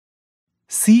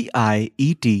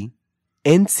CIET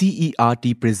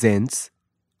NCERT presents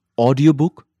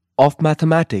Audiobook of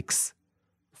Mathematics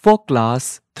for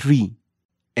Class 3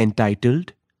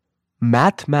 entitled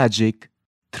Math Magic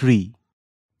 3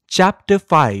 Chapter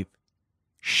 5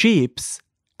 Shapes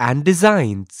and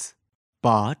Designs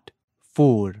Part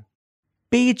 4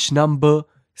 Page number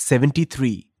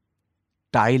 73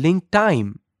 Tiling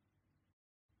Time.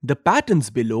 The patterns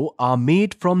below are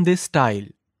made from this tile.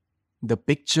 The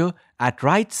picture at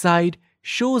right side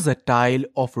shows a tile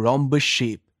of rhombus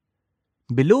shape.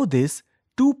 Below this,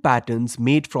 two patterns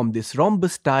made from this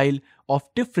rhombus tile of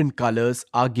different colors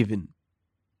are given.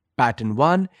 Pattern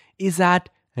 1 is at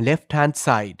left hand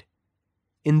side.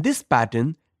 In this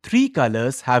pattern, three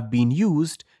colors have been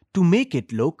used to make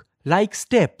it look like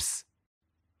steps.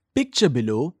 Picture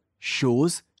below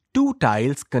shows two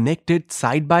tiles connected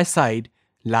side by side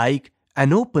like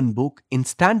an open book in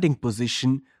standing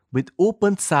position with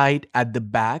open side at the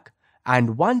back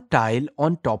and one tile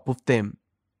on top of them.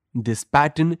 This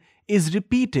pattern is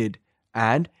repeated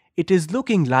and it is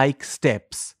looking like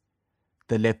steps.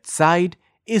 The left side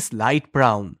is light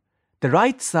brown. The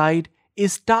right side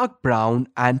is dark brown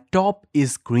and top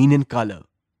is green in color.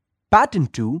 Pattern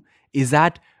 2 is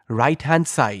at right hand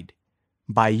side.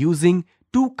 By using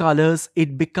two colors,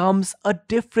 it becomes a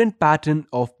different pattern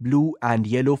of blue and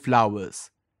yellow flowers.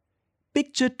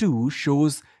 Picture 2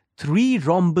 shows three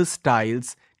rhombus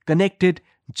tiles connected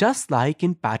just like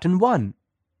in pattern 1.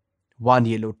 One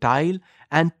yellow tile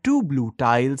and two blue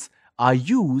tiles are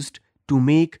used to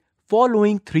make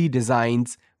following three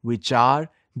designs, which are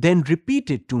then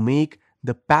repeated to make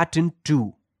the pattern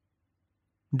 2.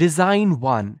 Design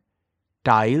 1.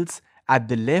 Tiles at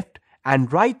the left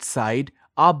and right side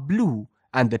are blue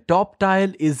and the top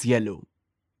tile is yellow.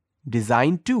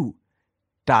 Design 2.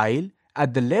 Tile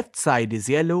at the left side is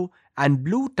yellow and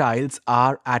blue tiles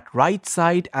are at right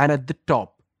side and at the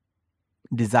top.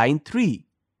 Design 3.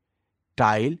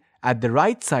 Tile at the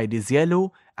right side is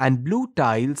yellow and blue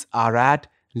tiles are at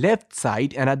left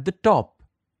side and at the top.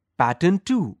 Pattern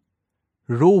 2.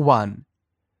 Row 1.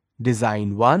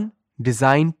 Design 1,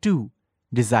 Design 2,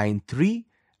 Design 3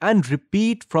 and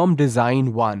repeat from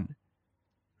Design 1.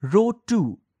 Row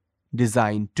 2.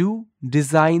 Design 2,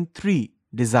 Design 3,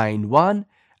 Design 1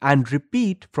 and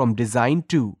repeat from Design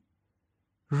 2.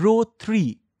 Row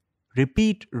 3.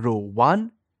 Repeat row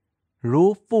 1.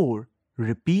 Row 4.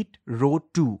 Repeat row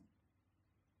 2.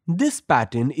 This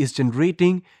pattern is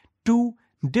generating two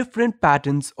different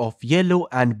patterns of yellow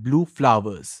and blue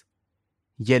flowers.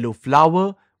 Yellow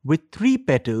flower with 3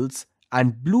 petals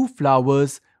and blue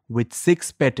flowers with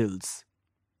 6 petals.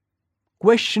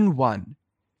 Question 1.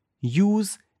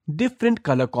 Use different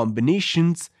color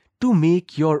combinations to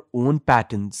make your own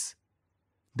patterns.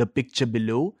 The picture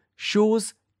below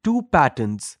shows two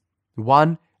patterns,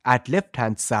 one at left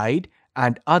hand side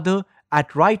and other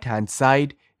at right hand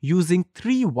side using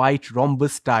three white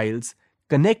rhombus tiles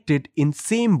connected in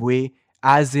same way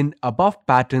as in above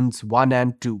patterns 1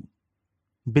 and 2.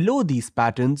 Below these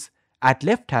patterns, at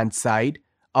left hand side,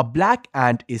 a black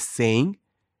ant is saying,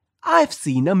 "I've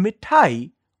seen a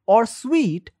mithai or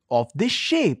sweet of this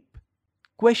shape."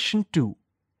 Question 2.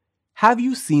 Have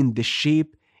you seen this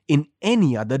shape in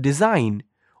any other design?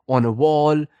 On a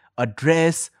wall, a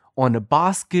dress, on a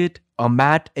basket, a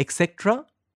mat, etc.?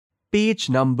 Page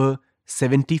number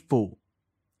 74.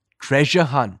 Treasure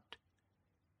Hunt.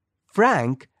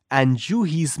 Frank and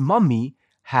Juhi's mummy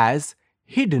has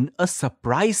hidden a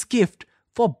surprise gift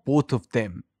for both of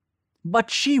them, but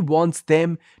she wants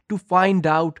them to find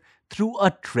out through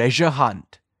a treasure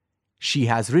hunt. She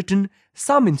has written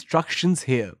some instructions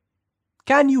here.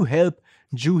 Can you help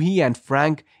Juhi and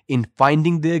Frank in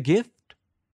finding their gift?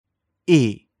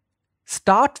 A.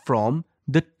 Start from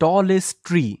the tallest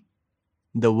tree.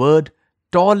 The word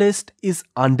tallest is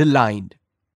underlined.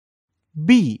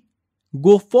 B.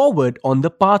 Go forward on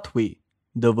the pathway.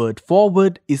 The word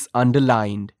forward is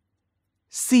underlined.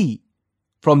 C.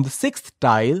 From the 6th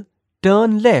tile,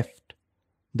 turn left.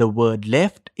 The word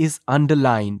left is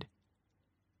underlined.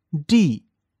 D.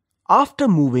 After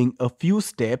moving a few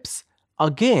steps,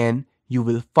 again you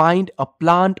will find a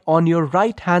plant on your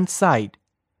right hand side.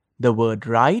 The word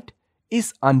right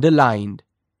is underlined.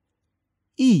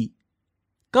 E.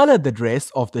 Color the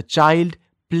dress of the child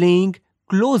playing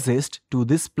closest to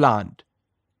this plant.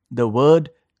 The word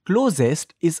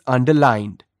closest is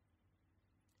underlined.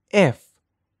 F.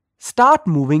 Start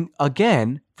moving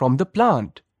again from the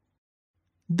plant.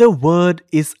 The word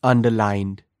is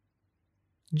underlined.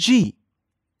 G.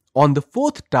 On the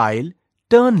 4th tile,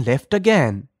 turn left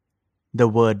again. The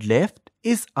word left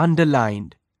is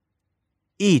underlined.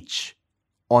 H.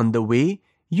 On the way,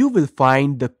 you will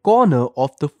find the corner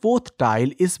of the fourth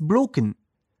tile is broken.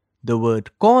 The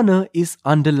word corner is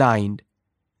underlined.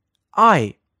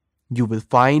 I, you will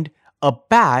find a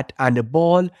bat and a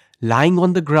ball lying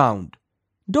on the ground.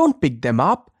 Don't pick them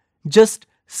up, just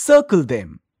circle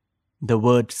them. The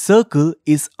word circle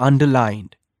is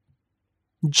underlined.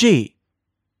 J,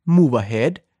 move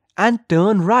ahead and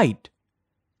turn right.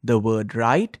 The word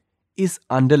right is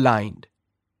underlined.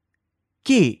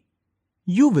 K,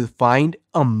 you will find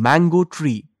a mango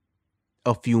tree.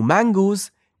 A few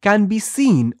mangoes can be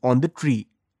seen on the tree.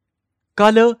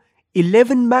 Color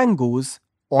 11 mangoes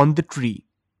on the tree.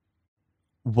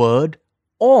 Word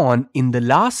on in the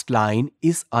last line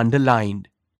is underlined.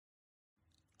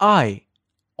 I,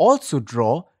 also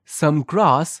draw some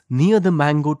grass near the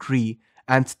mango tree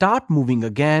and start moving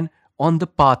again on the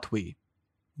pathway.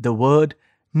 The word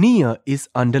near is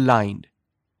underlined.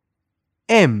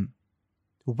 M,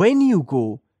 when you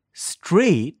go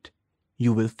straight,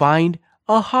 you will find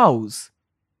a house.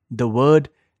 The word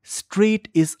straight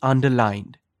is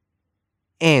underlined.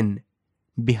 N,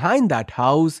 behind that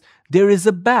house there is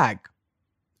a bag.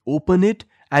 Open it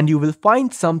and you will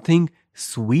find something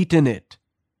sweet in it.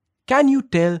 Can you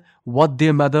tell what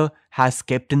their mother has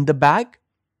kept in the bag?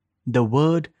 The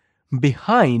word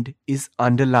behind is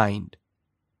underlined.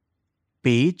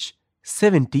 Page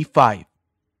 75.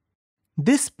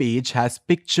 This page has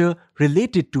picture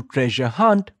related to treasure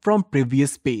hunt from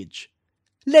previous page.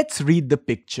 Let's read the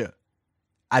picture.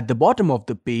 At the bottom of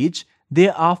the page,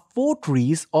 there are 4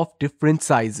 trees of different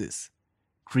sizes.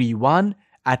 Tree 1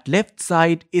 at left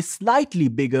side is slightly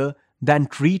bigger than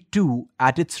tree 2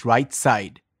 at its right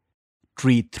side.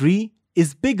 Tree 3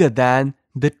 is bigger than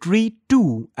the tree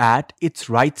 2 at its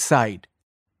right side.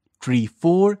 Tree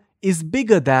 4 is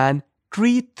bigger than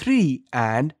tree 3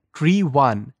 and tree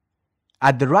 1.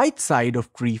 At the right side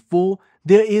of tree 4,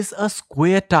 there is a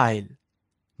square tile.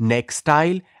 Next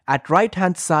tile at right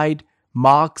hand side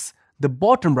marks the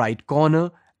bottom right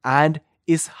corner and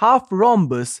is half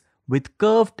rhombus with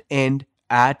curved end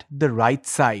at the right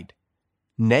side.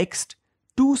 Next,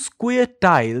 2 square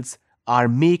tiles are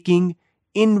making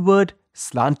inward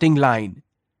slanting line.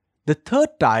 The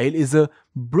third tile is a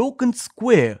broken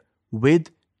square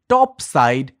with top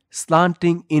side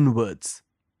slanting inwards.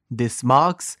 This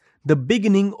marks the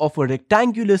beginning of a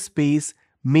rectangular space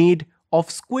made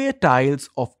of square tiles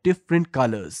of different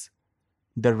colors.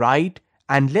 The right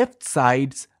and left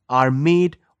sides are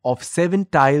made of 7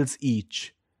 tiles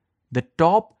each. The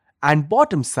top and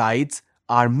bottom sides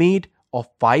are made of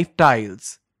 5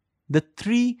 tiles. The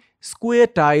 3 square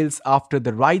tiles after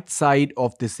the right side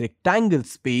of this rectangle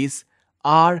space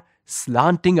are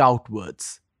slanting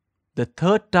outwards. The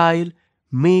third tile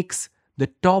makes the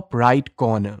top right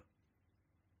corner.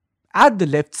 At the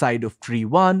left side of tree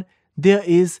 1, there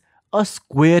is a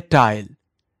square tile.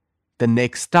 The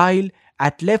next tile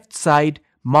at left side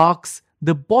marks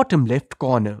the bottom left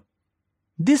corner.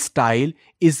 This tile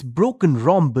is broken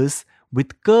rhombus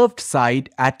with curved side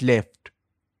at left.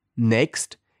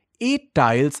 Next, 8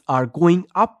 tiles are going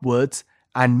upwards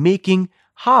and making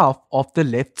half of the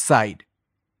left side.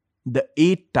 The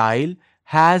 8th tile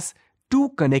has 2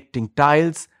 connecting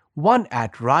tiles, one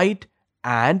at right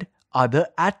and other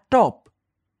at top.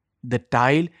 The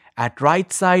tile at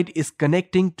right side is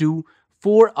connecting to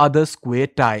 4 other square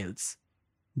tiles.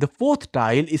 The 4th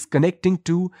tile is connecting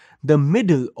to the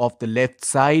middle of the left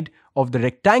side of the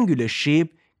rectangular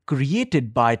shape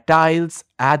created by tiles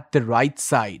at the right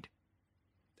side.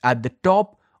 At the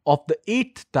top of the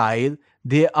 8th tile,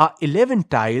 there are 11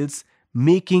 tiles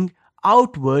making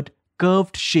outward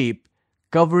curved shape,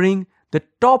 covering the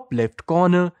top left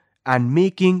corner and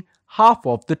making half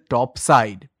of the top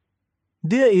side.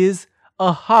 There is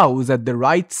a house at the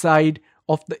right side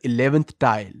of the 11th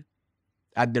tile.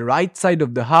 At the right side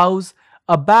of the house,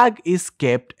 a bag is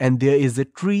kept and there is a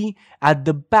tree at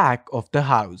the back of the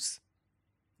house.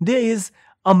 There is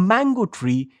a mango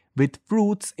tree with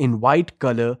fruits in white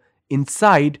color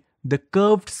inside the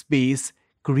curved space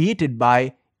created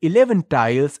by 11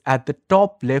 tiles at the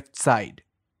top left side.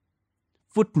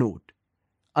 Footnote: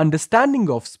 understanding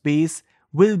of space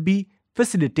will be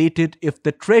facilitated if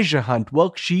the treasure hunt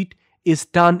worksheet is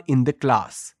done in the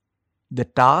class. The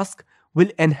task will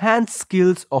enhance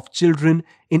skills of children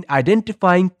in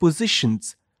identifying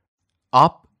positions: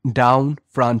 up, down,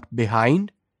 front,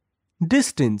 behind;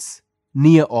 distance,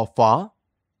 near or far;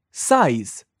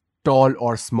 size, tall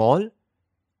or small;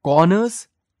 corners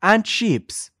and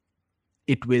shapes.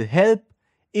 It will help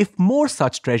if more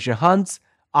such treasure hunts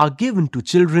are given to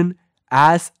children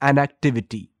as an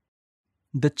activity.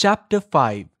 The Chapter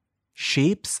 5,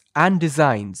 Shapes and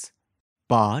Designs,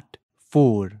 Part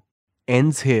 4,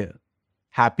 ends here.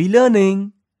 Happy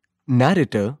learning!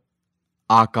 Narrator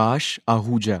Akash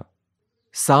Ahuja.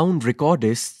 Sound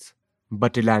recordists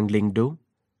Batilang Lingdo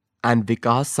and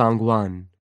Vikas Sangwan.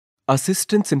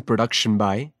 Assistance in production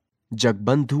by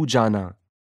Jagbandhu Jana.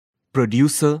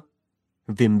 Producer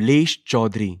Vimlesh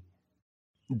Chaudhary.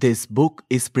 This book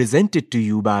is presented to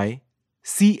you by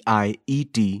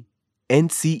CIET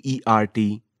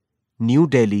NCERT, New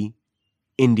Delhi,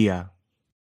 India.